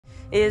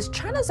Is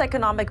China's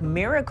economic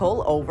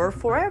miracle over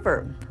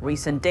forever?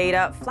 Recent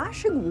data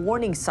flashing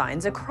warning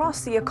signs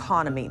across the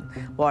economy.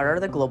 What are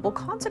the global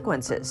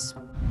consequences?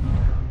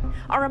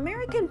 Are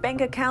American bank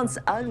accounts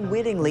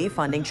unwittingly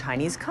funding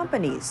Chinese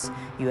companies?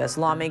 U.S.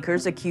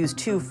 lawmakers accuse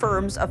two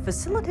firms of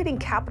facilitating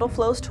capital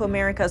flows to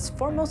America's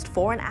foremost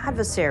foreign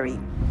adversary.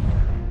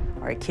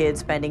 Are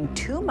kids spending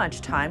too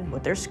much time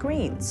with their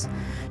screens?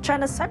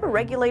 China's cyber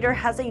regulator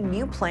has a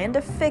new plan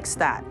to fix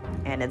that,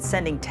 and it's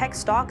sending tech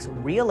stocks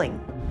reeling.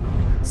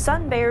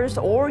 Sun bears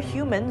or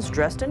humans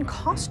dressed in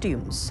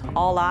costumes.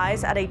 All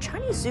eyes at a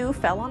Chinese zoo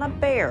fell on a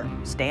bear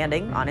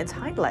standing on its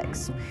hind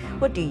legs.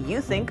 What do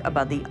you think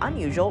about the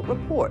unusual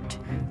report?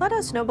 Let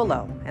us know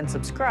below and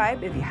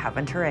subscribe if you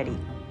haven't already.